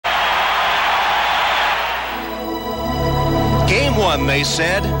Someone, they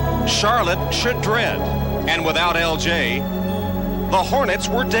said, Charlotte should dread. And without LJ, the Hornets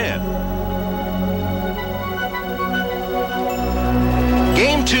were dead.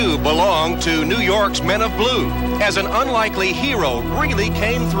 Game 2 belonged to New York's Men of Blue, as an unlikely hero really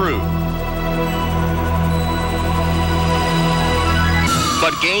came through.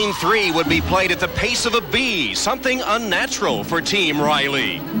 But Game 3 would be played at the pace of a bee, something unnatural for Team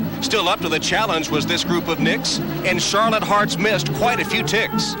Riley. Still up to the challenge was this group of Knicks, and Charlotte Hearts missed quite a few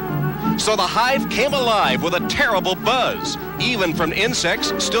ticks. So the hive came alive with a terrible buzz, even from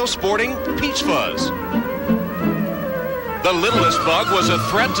insects still sporting peach fuzz. The littlest bug was a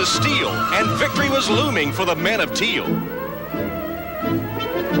threat to steal, and victory was looming for the men of Teal.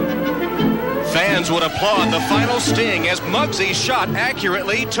 Fans would applaud the final sting as Muggsy's shot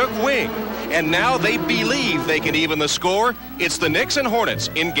accurately took wing. And now they believe they can even the score. It's the Knicks and Hornets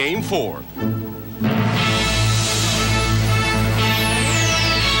in Game 4.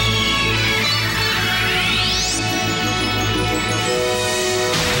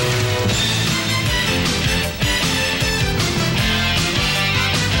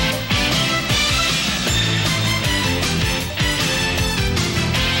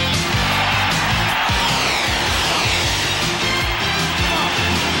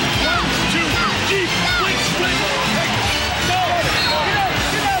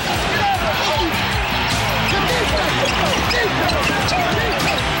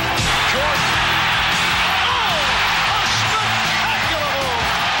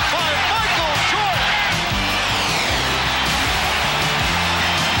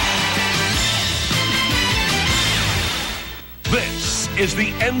 This is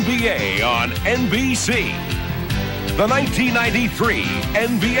the NBA on NBC. The 1993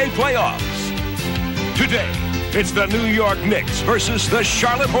 NBA playoffs. Today, it's the New York Knicks versus the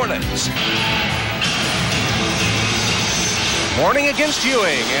Charlotte Hornets. Morning against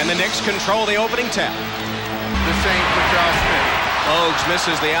Ewing, and the Knicks control the opening tap. The same for Charles Smith. Oaks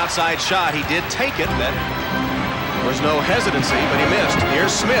misses the outside shot. He did take it. There was no hesitancy, but he missed.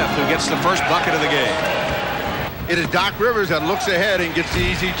 Here's Smith, who gets the first bucket of the game. It is Doc Rivers that looks ahead and gets the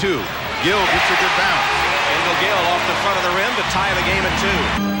easy two. Gill gets a good bounce. Kendall Gill off the front of the rim to tie the game at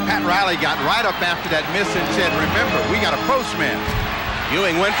 2. Pat Riley got right up after that miss and said, remember, we got a postman.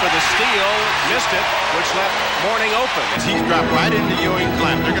 Ewing went for the steal, missed it, which left Mourning open. He's dropped right into Ewing's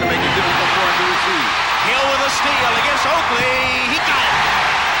lap. They're going to make it difficult for him to receive. Gill with a steal against Oakley. He got it.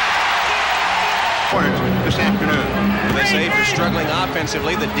 Hornets this afternoon. They say if you're struggling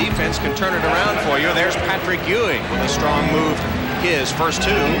offensively, the defense can turn it around for you. There's Patrick Ewing with a strong move. His first 2.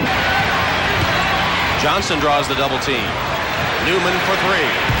 Johnson draws the double team. Newman for 3.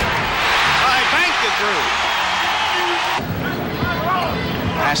 I banked it through.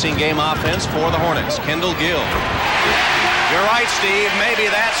 Passing game offense for the Hornets. Kendall Gill. You're right, Steve.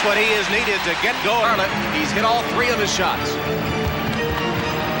 Maybe that's what he is needed to get going. He's hit all 3 of his shots.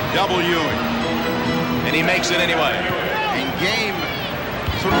 Double Ewing. And he makes it anyway. In game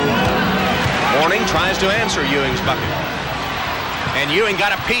 3. Mourning tries to answer Ewing's bucket. And Ewing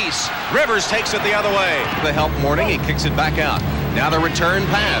got a piece. Rivers takes it the other way. To help Mourning, he kicks it back out. Now the return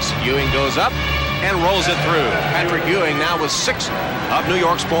pass. Ewing goes up and rolls it through. Patrick Ewing now with 6 of New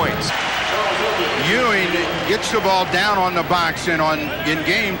York's points. Ewing gets the ball down on the box, and in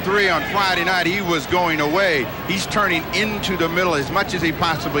game 3 on Friday night, he was going away. He's turning into the middle as much as he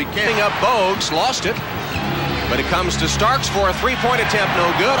possibly can. Picking up Bogues, lost it. But it comes to Starks for a 3-point attempt, no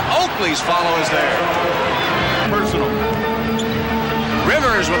good. Oakley's follow is there. Personal.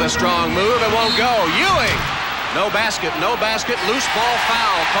 Rivers with a strong move, it won't go. Ewing, no basket, loose ball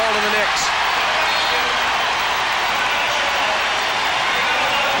foul called to the Knicks.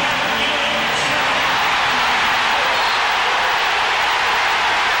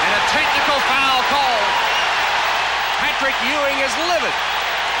 And a technical foul called. Patrick Ewing is livid.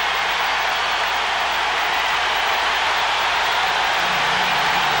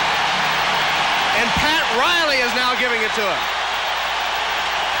 And Pat Riley is now giving it to him.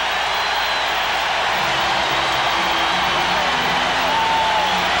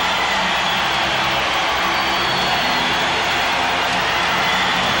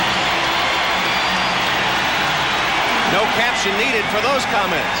 No caption needed for those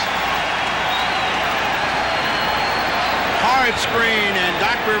comments. Hard screen, and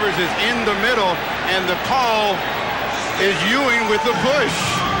Doc Rivers is in the middle, and the call is Ewing with the push.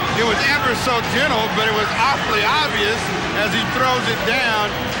 It was ever so gentle, but it was awfully obvious as he throws it down.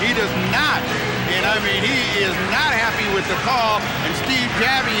 He does not, and I mean, he is not happy with the call, and Steve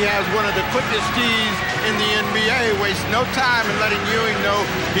Javie has one of the quickest tees in the NBA, wastes no time in letting Ewing know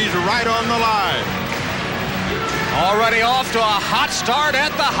he's right on the line. Already off to a hot start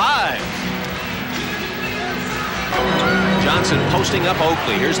at the Hive. Johnson posting up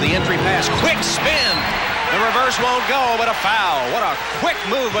Oakley. Here's the entry pass. Quick spin. The reverse won't go, but a foul. What a quick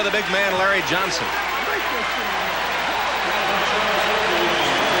move by the big man, Larry Johnson.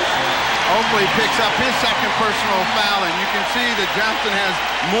 Oakley picks up his second personal foul, and you can see that Johnson has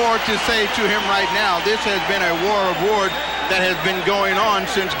more to say to him right now. This has been a war of words that has been going on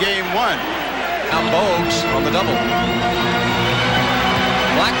since game one. Now Bogues on the double.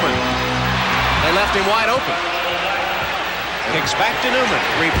 Blackman. They left him wide open. Kicks back to Newman.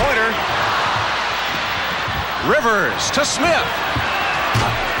 Three-pointer. Rivers to Smith.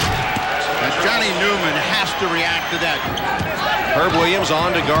 And Johnny Newman has to react to that. Herb Williams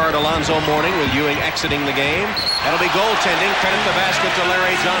on to guard Alonzo Mourning with Ewing exiting the game. That'll be goaltending. Credit the basket to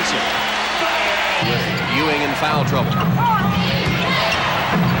Larry Johnson. With Ewing in foul trouble.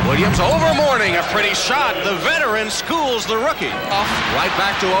 Williams over Mourning. A pretty shot. The veteran schools the rookie. Off right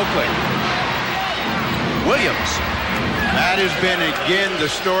back to Oakley. Williams. That has been, again, the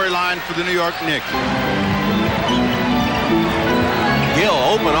storyline for the New York Knicks. Gill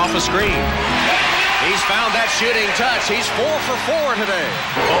open off a screen. He's found that shooting touch. He's 4 for 4 today.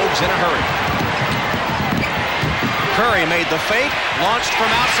 Bogues in a hurry. Curry made the fake, launched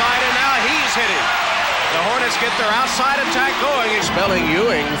from outside, and now he's hitting. The Hornets get their outside attack going, expelling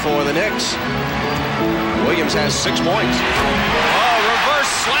Ewing for the Knicks. Williams has 6 points. Oh,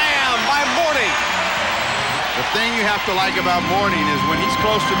 reverse slam by Mourning. The thing you have to like about Mourning is when he's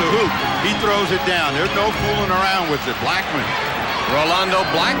close to the hoop, he throws it down. There's no fooling around with it. Blackman. Rolando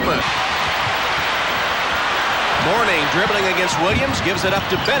Blackman. Mourning dribbling against Williams, gives it up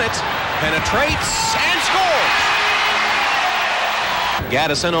to Bennett, penetrates and scores.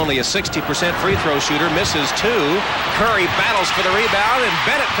 Gaddison, only a 60% free throw shooter, misses 2. Curry battles for the rebound, and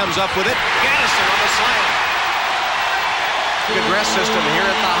Bennett comes up with it. Gaddison on the slam. Good rest system here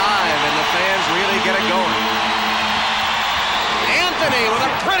at the Hive, and the fans really get it going. Anthony with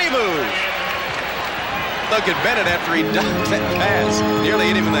a pretty move. Look at Bennett after he dunked that pass. Nearly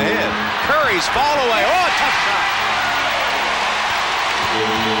hit him in the head. Curry's fall away. Oh, a tough shot.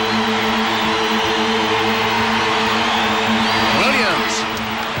 Williams.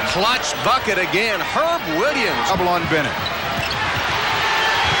 Clutch bucket again. Herb Williams. Double on Bennett.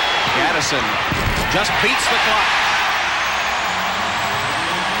 Gaddison just beats the clock.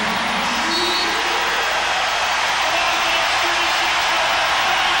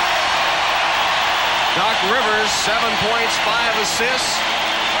 Doc Rivers, 7 points, 5 assists.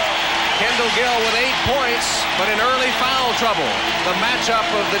 Kendall Gill with 8 points, but in early foul trouble. The matchup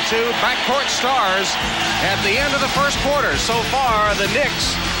of the two backcourt stars at the end of the first quarter. So far, the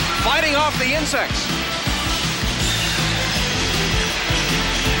Knicks fighting off the insects.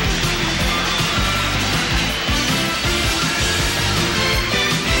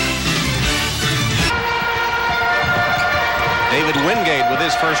 David Wingate with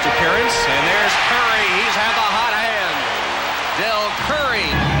his first appearance, and there's Curry. He's had the hot hand. Del Curry.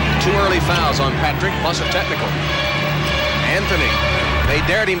 2 early fouls on Patrick, plus a technical. Anthony. They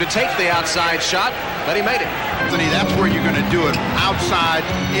dared him to take the outside shot, but he made it. Anthony, that's where you're going to do it. Outside,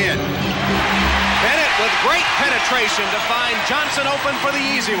 in. Bennett with great penetration to find Johnson open for the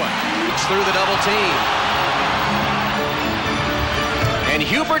easy one. It's through the double team. And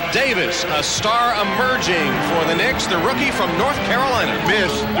Hubert Davis, a star emerging for the Knicks, the rookie from North Carolina.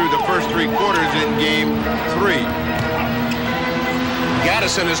 Missed through the first 3 quarters in game 3.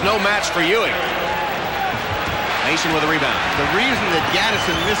 Gaddison is no match for Ewing. Mason with a rebound. The reason that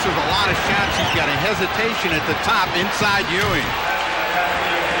Gaddison misses a lot of shots, he's got a hesitation at the top inside Ewing.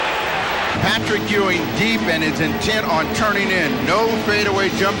 Patrick Ewing deep and is intent on turning in. No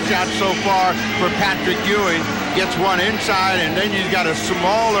fadeaway jump shot so far for Patrick Ewing. Gets one inside, and then you've got a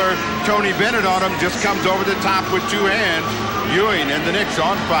smaller Tony Bennett on him. Just comes over the top with 2 hands. Ewing and the Knicks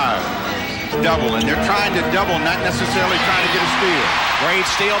on fire. Double, and they're trying to double, not necessarily trying to get a steal. Great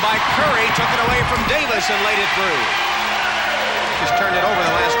steal by Curry. Took it away from Davis and laid it through. Just turned it over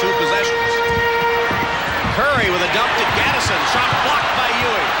the last 2 possessions. Curry with a dump to Gaddison. Shot blocked by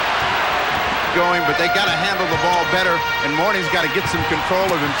Ewing. Going, but they got to handle the ball better, and Mourning's got to get some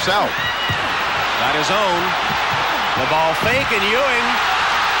control of himself. Got his own. The ball fake, and Ewing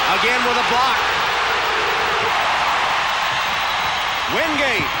again with a block.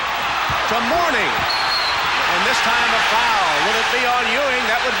 Wingate to Mourning, and this time a foul. Will it be on Ewing?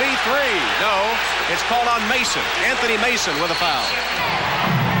 That would be 3. No, it's called on Mason. Anthony Mason with a foul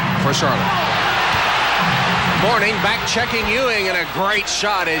for Charlotte. Mourning back checking Ewing, and a great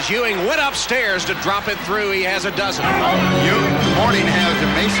shot as Ewing went upstairs to drop it through. He has a dozen. Mourning has a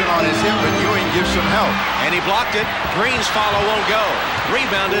Mason on his hip, but Ewing gives some help. no. And he blocked it. Green's follow won't go.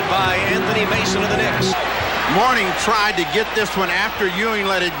 Rebounded by Anthony Mason of the Knicks. Mourning tried to get this one after Ewing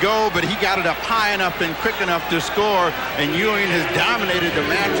let it go, but he got it up high enough and quick enough to score, and Ewing has dominated the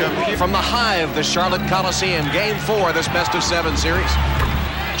matchup. From the Hive, the Charlotte Coliseum, Game 4 of this best-of-7 series.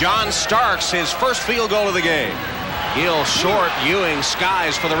 John Starks, his first field goal of the game. Gill short, Ewing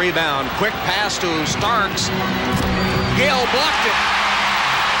skies for the rebound. Quick pass to Starks. Gill blocked it.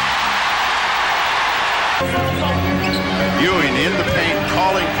 Ewing in the paint,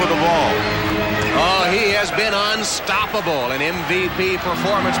 calling for the ball. Oh, he has been unstoppable. An MVP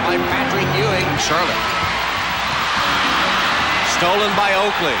performance by Patrick Ewing. Charlotte. Stolen by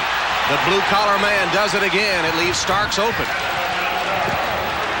Oakley. The blue-collar man does it again. It leaves Starks open.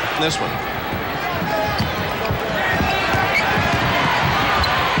 This one.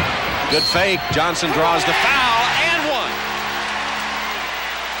 Good fake. Johnson draws the foul and one.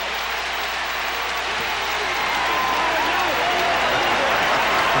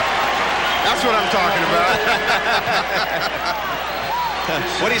 That's what I'm talking about.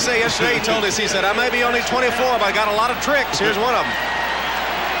 What did he say yesterday? He told us, he said, I may be only 24, but I got a lot of tricks. Here's one of them.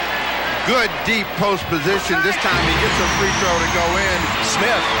 Good deep post position. This time he gets a free throw to go in.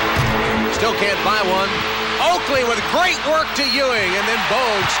 Smith still can't buy one. Oakley with great work to Ewing, and then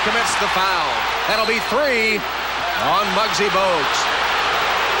Bogues commits the foul. That'll be 3 on Muggsy Bogues.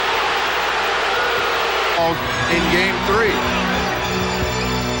 In Game 3.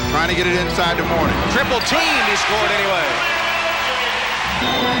 Trying to get it inside the Mourning. Triple team, he scored anyway.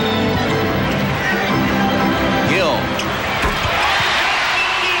 Gill.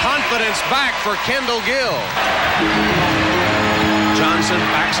 Confidence back for Kendall Gill. Johnson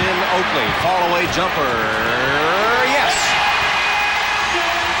backs in Oakley. Fall away jumper. Yes.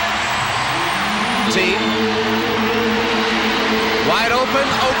 Team. Wide open,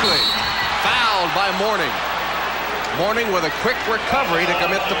 Oakley. Fouled by Mourning. Mourning with a quick recovery to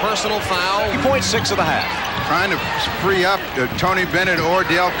commit the personal foul. 0.6 of the half. Trying to free up Tony Bennett or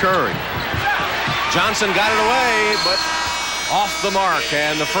Dale Curry. Johnson got it away, but off the mark,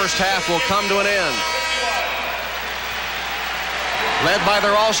 and the first half will come to an end. Led by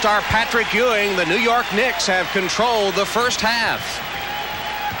their all-star Patrick Ewing, the New York Knicks have controlled the first half.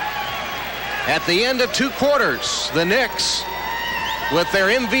 At the end of 2 quarters, the Knicks, with their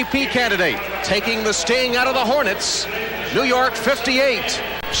MVP candidate, taking the sting out of the Hornets. New York 58,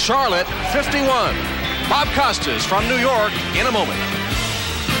 Charlotte 51. Bob Costas from New York in a moment.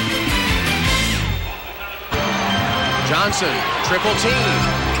 Johnson, triple team.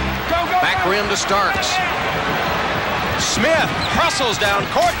 Back rim to Starks. Smith hustles down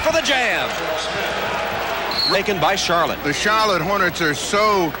court for the jam. Taken by Charlotte. The Charlotte Hornets are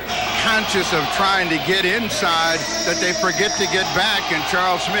so conscious of trying to get inside that they forget to get back, and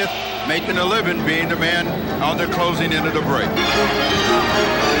Charles Smith making a living being the man on the closing end of the break.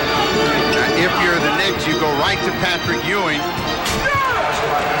 Now, if you're the Knicks, you go right to Patrick Ewing.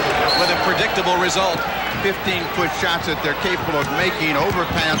 With a predictable result. 15-foot shots that they're capable of making,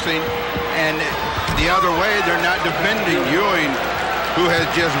 overpassing, and the other way, they're not defending. Ewing, who has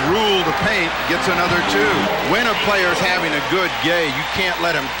just ruled the paint, gets another 2. When a player's having a good day, you can't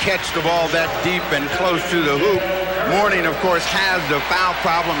let him catch the ball that deep and close to the hoop. Mourning, of course, has the foul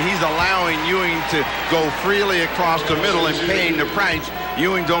problem. He's allowing Ewing to go freely across the middle and paying the price.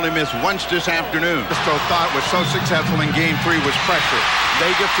 Ewing's only missed once this afternoon. So thought was so successful in Game 3 was pressure.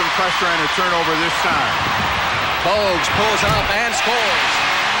 They get some pressure and a turnover this time. Bogues pulls up and scores.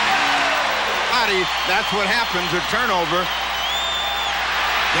 That's what happens, a turnover.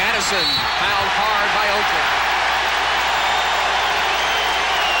 Gaddison fouled hard by Oakley.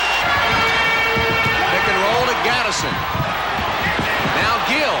 Pick and roll to Gaddison. Now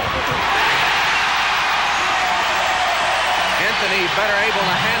Gill. Anthony better able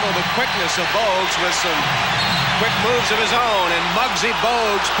to handle the quickness of Bogues with some quick moves of his own, and Muggsy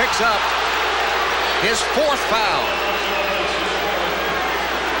Bogues picks up his 4th foul.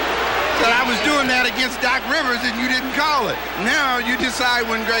 That I was doing that against Doc Rivers and you didn't call it. Now you decide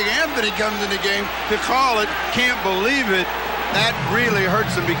when Greg Anthony comes in the game to call it. Can't believe it. That really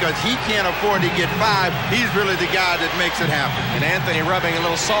hurts him because he can't afford to get 5. He's really the guy that makes it happen. And Anthony rubbing a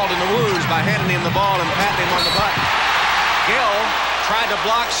little salt in the wounds by handing him the ball and patting him on the butt. Gill tried to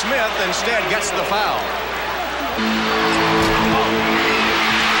block Smith, instead gets the foul.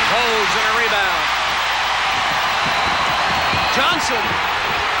 Bogues and a rebound. Johnson.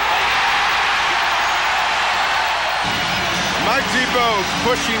 Muggsy Bogues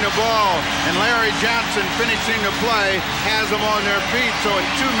pushing the ball, and Larry Johnson finishing the play has them on their feet. So in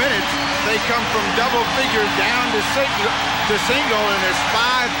 2 minutes, they come from double figures down to single, and there's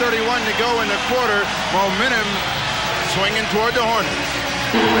 5:31 to go in the quarter. Momentum swinging toward the Hornets.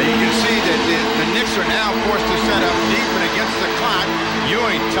 You can see that the Knicks are now forced to set up deep and against the clock.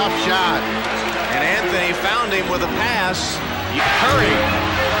 Ewing, tough shot. And Anthony found him with a pass. Curry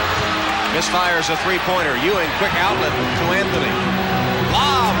misfires a three-pointer. Ewing, quick outlet to Anthony.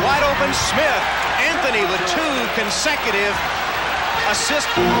 Lob, wide open Smith. Anthony with 2 consecutive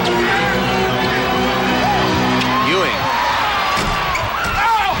assists. Ewing.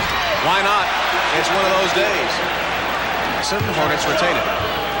 Why not? It's one of those days. Hornets retain it.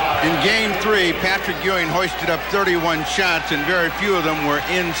 In game 3, Patrick Ewing hoisted up 31 shots, and very few of them were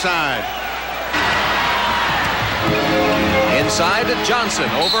inside. Inside to Johnson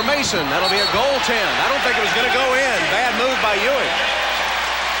over Mason. That'll be a goaltend. I don't think it was going to go in. Bad move by Ewing.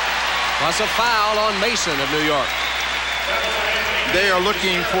 Plus a foul on Mason of New York. They are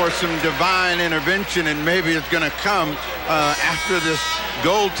looking for some divine intervention, and maybe it's going to come after this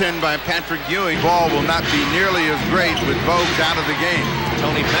goaltend by Patrick Ewing. Ball will not be nearly as great with Bogues out of the game.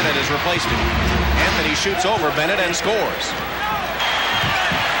 Tony Bennett has replaced him. Anthony shoots over Bennett and scores.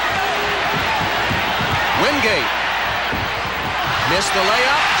 Wingate missed the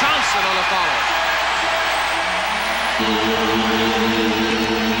layup. Johnson on the follow.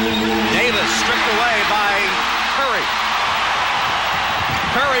 Davis stripped away by Curry.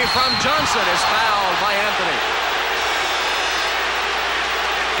 Curry from Johnson is fouled by Anthony.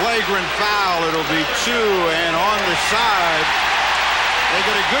 Flagrant foul. It'll be 2, and on the side, they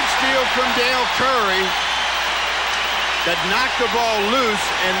get a good steal from Dale Curry that knocked the ball loose,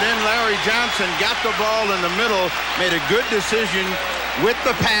 and then Larry Johnson got the ball in the middle, made a good decision with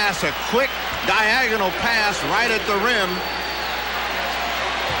the pass, a quick diagonal pass right at the rim.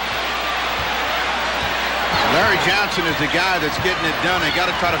 Larry Johnson is the guy that's getting it done. They got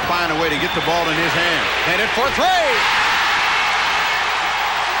to try to find a way to get the ball in his hand. Headed for 3.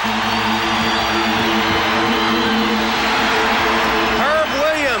 Herb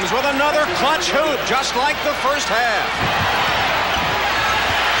Williams with another clutch hoop, just like the first half.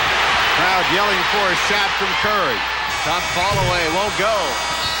 Crowd yelling for a shot from Curry. Tough fall away, won't go.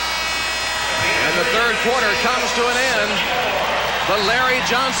 And the third quarter comes to an end. But Larry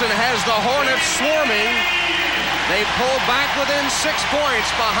Johnson has the Hornets swarming. They pulled back within 6 points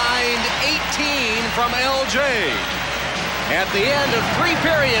behind 18 from LJ. At the end of 3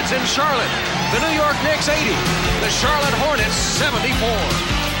 periods in Charlotte, the New York Knicks 80, the Charlotte Hornets 74.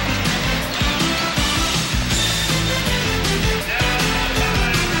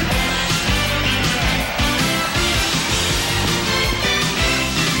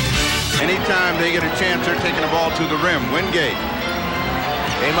 Anytime they get a chance, they're taking the ball to the rim. Wingate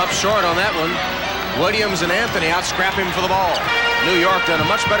came up short on that one. Williams and Anthony out-scrap him for the ball. New York done a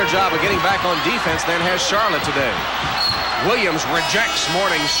much better job of getting back on defense than has Charlotte today. Williams rejects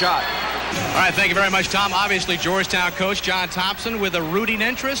Mourning's shot. All right, thank you very much, Tom. Obviously, Georgetown coach John Thompson with a rooting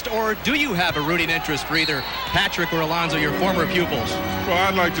interest, or do you have a rooting interest for either Patrick or Alonzo, your former pupils? Well,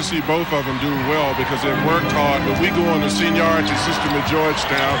 I'd like to see both of them do well because they've worked hard, but we go on the seniority system at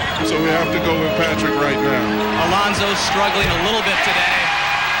Georgetown, so we have to go with Patrick right now. Alonzo's struggling a little bit today,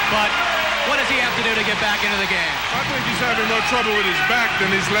 but what does he have to do to get back into the game? I think he's having more trouble with his back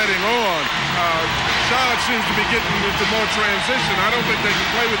than he's letting on. Charlotte seems to be getting into more transition. I don't think they can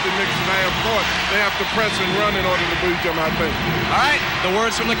play with the Knicks in half court. They have to press and run in order to beat them, I think. All right, the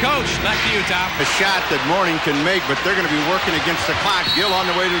words from the coach. Back to you, Tom. A shot that Mourning can make, but they're going to be working against the clock. Gill on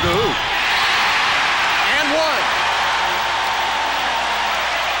the way to the hoop. And 1.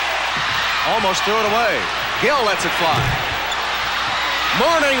 Almost threw it away. Gill lets it fly.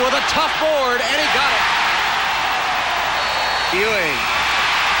 Mourning with a tough board, and he got it. Ewing.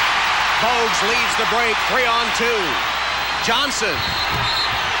 Bogues leads the break, 3-on-2. Johnson.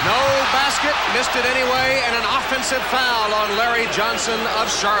 No basket, missed it anyway, and an offensive foul on Larry Johnson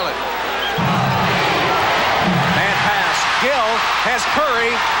of Charlotte. Bad pass. Gill has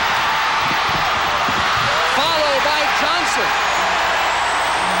Curry. Followed by Johnson.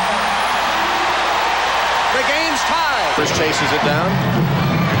 The game's tied. First chases it down.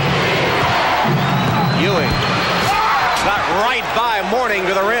 Ewing got right by Mourning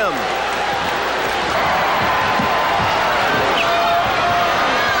to the rim.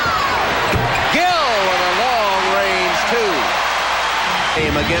 Gill with a long-range 2.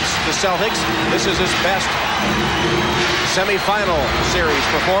 Game against the Celtics. This is his best semifinal series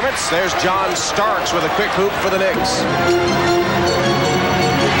performance. There's John Starks with a quick hoop for the Knicks.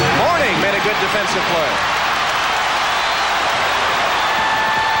 Mourning made a good defensive play.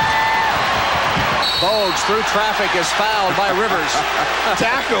 Bogues through traffic is fouled by Rivers.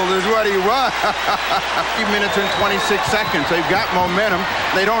 Tackled is what he was. 3 minutes and 26 seconds. They've got momentum.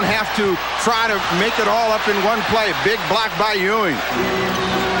 They don't have to try to make it all up in one play. Big block by Ewing.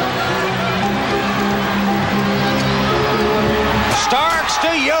 Starks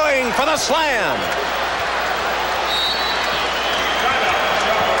to Ewing for the slam.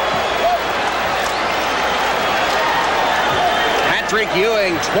 Patrick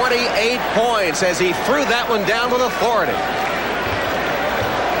Ewing, 28 points as he threw that one down with authority.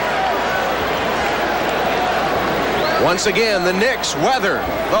 Once again, the Knicks weather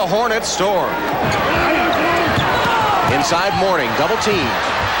the Hornets storm. Inside Mourning, double team.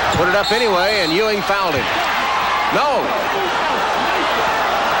 Put it up anyway, and Ewing fouled him. No.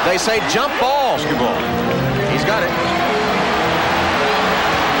 They say jump ball. He's got it.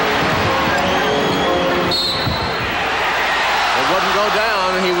 It wouldn't go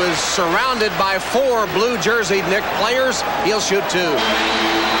down. He was surrounded by 4 blue jerseyed Knicks players. He'll shoot 2.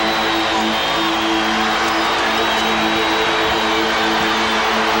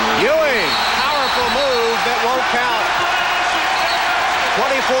 Ewing, powerful move that won't count.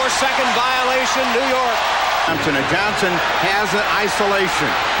 24-second violation, New York. Johnson has an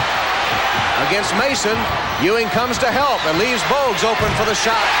isolation. Against Mason, Ewing comes to help and leaves Bogues open for the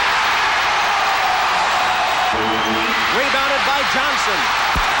shot. Rebounded by Johnson.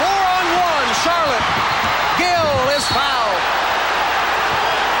 4-on-1, Charlotte. Gill is fouled.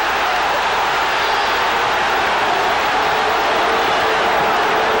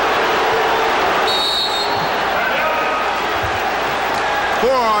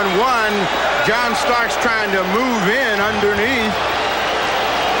 John Starks trying to move in underneath.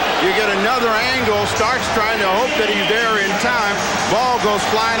 You get another angle. Starks trying to hope that he's there in time. Ball goes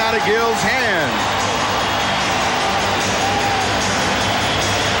flying out of Gill's hand.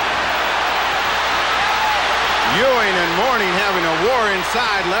 Ewing and Mourning having a war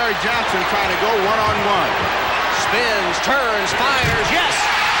inside. Larry Johnson trying to go one-on-one. Spins, turns, fires, yes!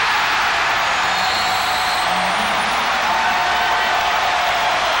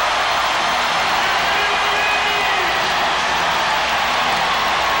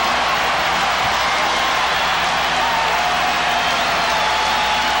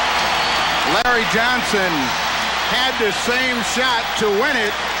 Larry Johnson had the same shot to win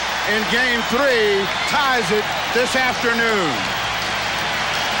it in Game 3, ties it this afternoon.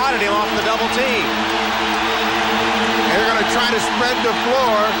 Potted him off the double team. They're going to try to spread the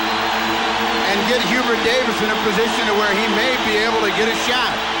floor and get Hubert Davis in a position to where he may be able to get a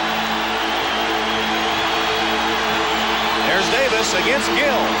shot. There's Davis against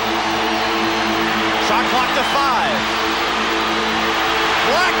Gill. Shot clock to 5.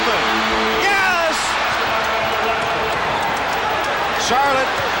 Blackman. Yes! Charlotte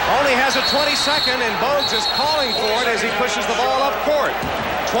only has a 22nd, and Bogues is calling for it as he pushes the ball up court.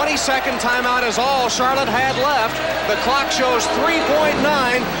 22nd timeout is all Charlotte had left. The clock shows 3.9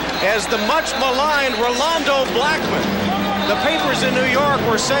 as the much maligned Rolando Blackman. The papers in New York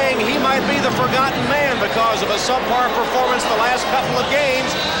were saying he might be the forgotten man because of a subpar performance the last couple of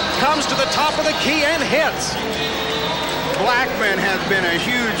games. Comes to the top of the key and hits. Blackman has been a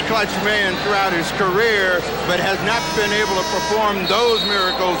huge clutch man throughout his career, but has not been able to perform those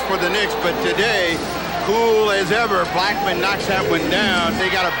miracles for the Knicks. But today, cool as ever, Blackman knocks that one down. They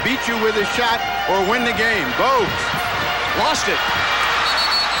got to beat you with a shot or win the game. Bogues lost it.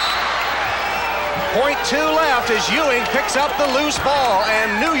 0.2 left as Ewing picks up the loose ball, and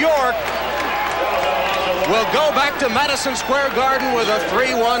New York will go back to Madison Square Garden with a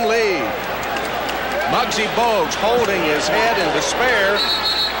 3-1 lead. Muggsy Bogues holding his head in despair.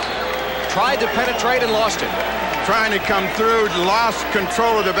 Tried to penetrate and lost it. Trying to come through, lost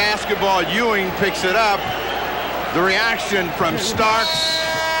control of the basketball. Ewing picks it up. The reaction from Starks.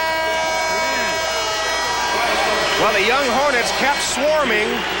 Well, the young Hornets kept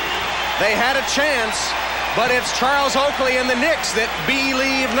swarming. They had a chance, but it's Charles Oakley and the Knicks that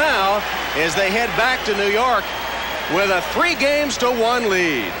believe now as they head back to New York with a 3-1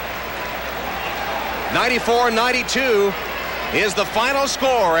 lead. 94-92 is the final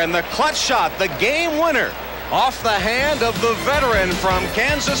score, and the clutch shot, the game winner, off the hand of the veteran from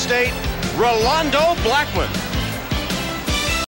Kansas State, Rolando Blackman.